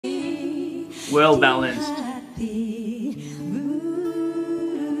well balanced.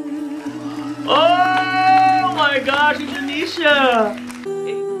 Oh my gosh, Indonesia!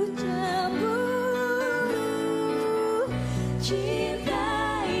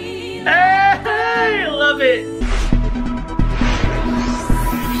 Hey, love it!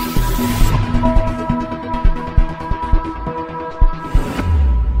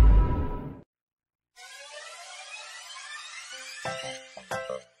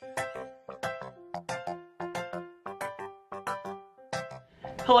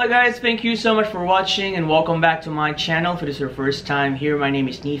 Hello guys, thank you so much for watching and welcome back to my channel. If it is your first time here, my name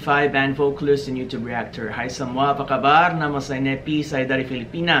is Nephi, band vocalist and YouTube reactor. Hai semua, apa kabar? Nama saya Nephi, saya dari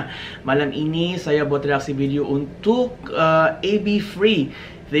Filipina. Malam ini saya buat reaksi video untuk AB Free.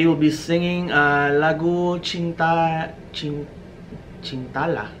 They will be singing lagu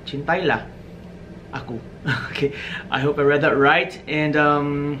Cintailah aku. Okay, I hope I read that right. And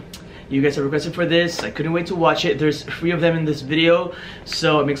you guys have requested for this. I couldn't wait to watch it. There's 3 of them in this video,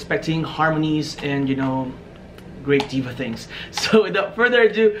 so I'm expecting harmonies and, you know, great diva things. So without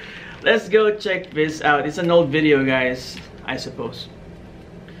further ado, let's go check this out. It's an old video, guys, I suppose.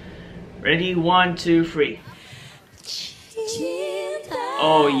 Ready? 1, 2, 3.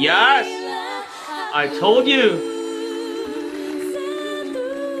 Oh yes! I told you!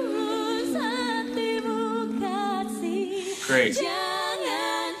 Great.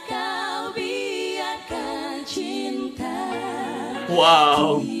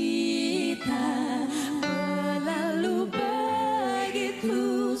 Wow.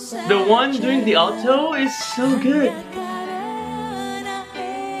 The one doing the alto is so good.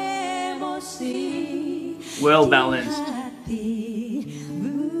 Well balanced.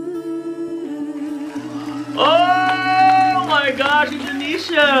 Oh my gosh,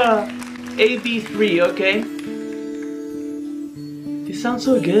 Indonesia! AB3, okay. This sounds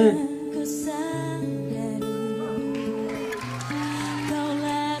so good.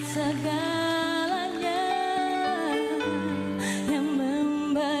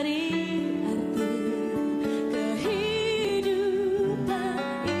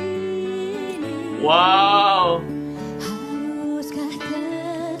 Wow.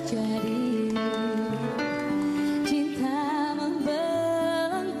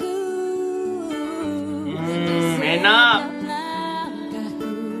 Enak.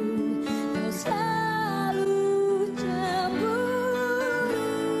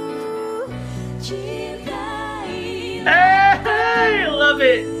 Hey, love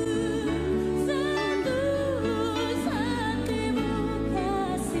it.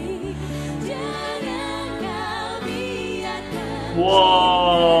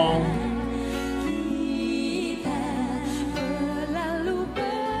 Wow.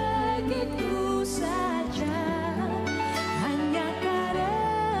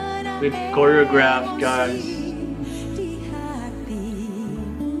 With choreographed, guys.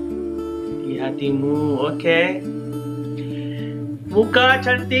 Di hatimu, okay. Muka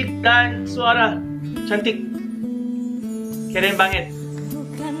cantik dan suara cantik. Keren banget.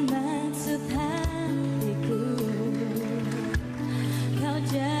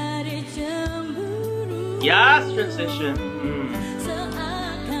 Yes, transition.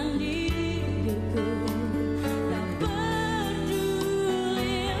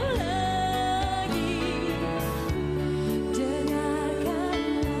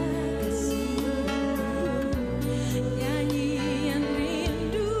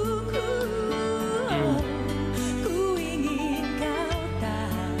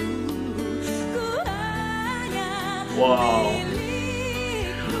 Wow.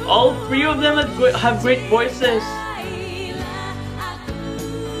 All 3 of them have great voices.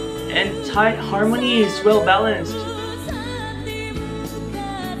 And tight harmonies, well balanced.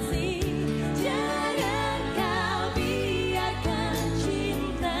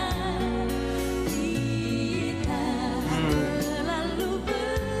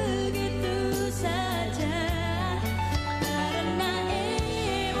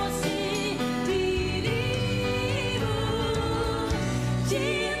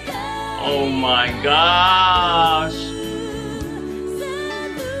 Oh my gosh!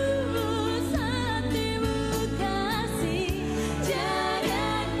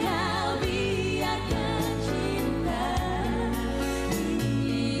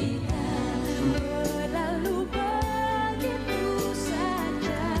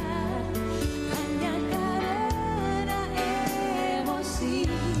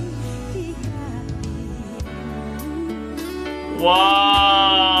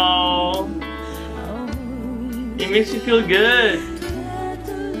 Wow! It makes you feel good.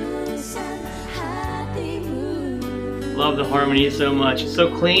 Love the harmony so much. It's so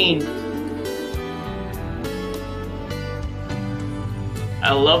clean.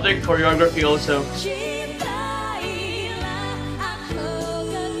 I love their choreography also.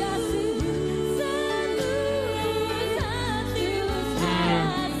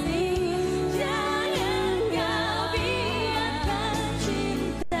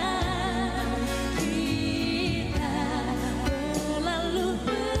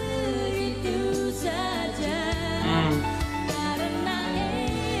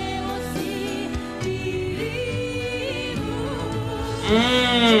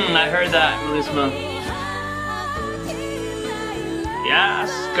 I heard that, Melisma. Yes,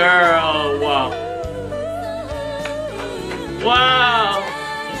 girl. Wow. Wow.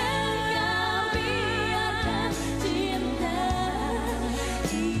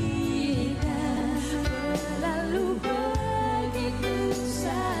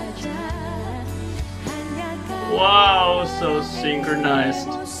 Wow, so synchronized.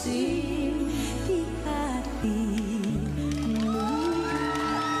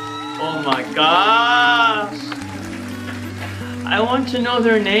 Oh my gosh! I want to know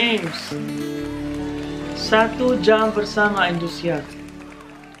their names. Satu jam bersama Indosiar.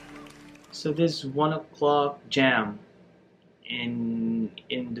 So this 1 o'clock jam in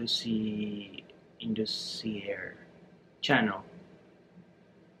Indosiar channel.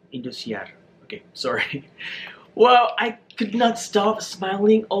 Indosiar. Okay, sorry. Well, I could not stop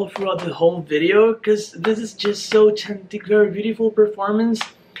smiling all throughout the whole video because this is just so chantic, very beautiful performance.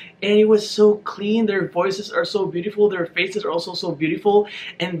 And it was so clean, their voices are so beautiful, their faces are also so beautiful,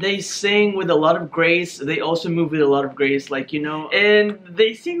 and they sing with a lot of grace, they also move with a lot of grace, like, you know, and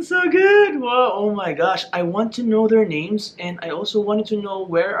they sing so good. Wow, oh my gosh, I want to know their names, and I also wanted to know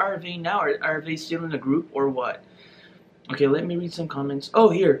where are they now, are they still in a group or what? Okay, let me read some comments. Oh,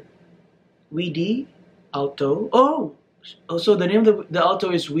 here, Weedy, alto, oh, so the name of the alto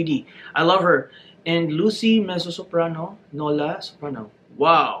is Weedy, I love her, and Lucy, mezzo-soprano, Nola, soprano.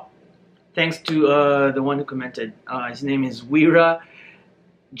 Wow. Thanks to the one who commented. His name is Wira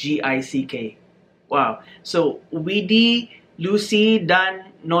Gick. Wow. So Weedy, Lucy,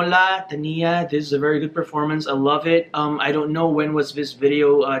 Dan, Nola, Tania. This is a very good performance. I love it. I don't know when was this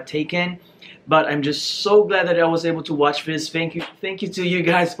video taken, but I'm just so glad that I was able to watch this. Thank you to you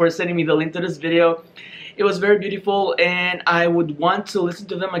guys for sending me the link to this video. It was very beautiful, and I would want to listen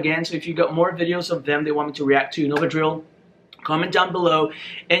to them again. So if you got more videos of them they want me to react to, you know the drill. Comment down below,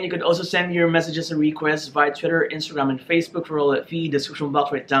 and you could also send me your messages and requests via Twitter, Instagram, and Facebook for all that feed. Description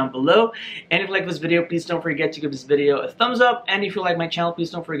box right down below. And if you like this video, please don't forget to give this video a thumbs up. And if you like my channel,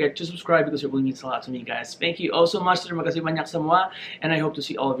 please don't forget to subscribe because it really means a lot to me, guys. Thank you all so much. Terima kasih banyak semua, and I hope to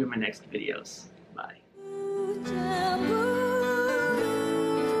see all of you in my next videos. Bye.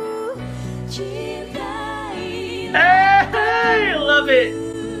 Hey, love it.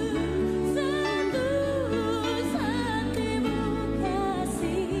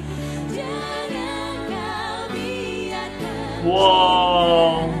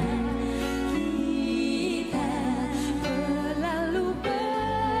 Wow.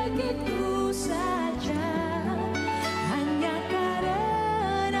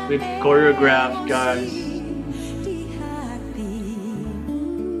 With choreographed, guys.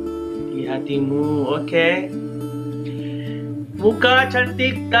 Di hatimu, okay. Muka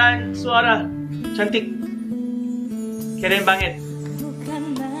cantik dan suara cantik. Keren banget.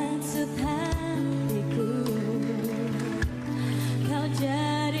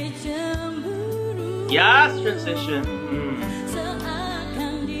 Yes, transition.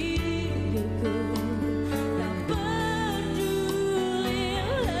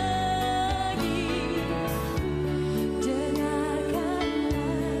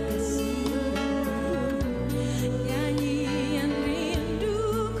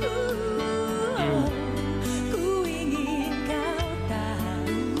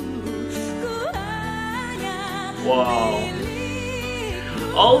 Wow.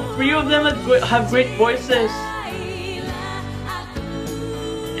 All three of them have great voices.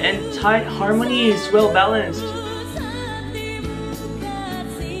 And tight harmony is well balanced.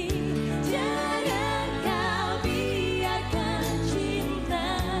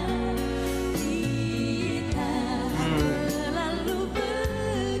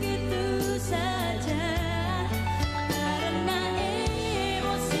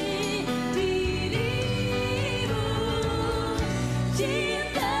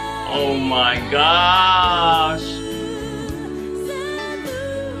 Oh my gosh.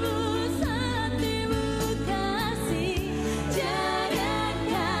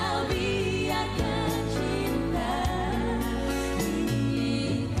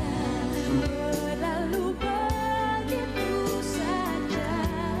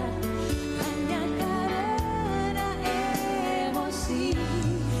 See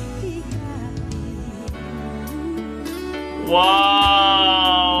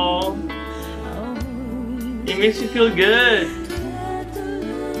Wow. It makes you feel good.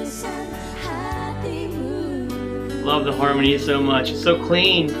 Love the harmony so much. It's so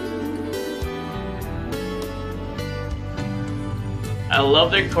clean. I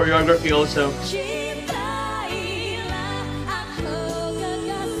love the choreography also.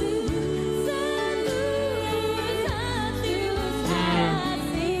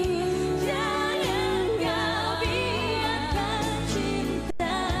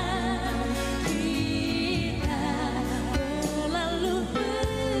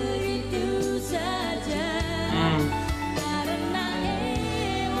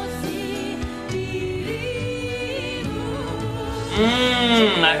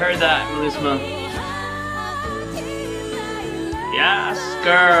 I heard that, Melisma. Yes,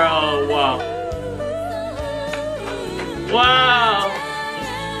 girl. Wow. Wow.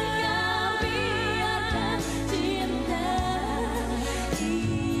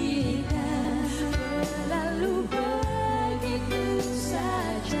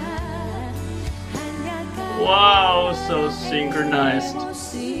 Wow, so synchronized.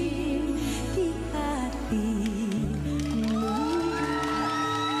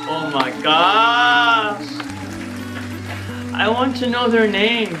 Oh my gosh! I want to know their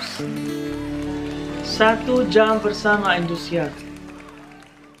names. Satu, Bersama, Indosiar.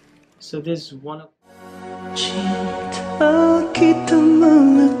 So this is one of. Cinta kita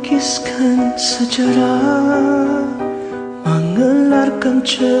melukiskan sejarah, mengelarkan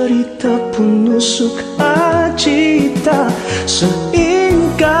cerita penuh sukacita,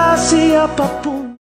 sehingga siapapun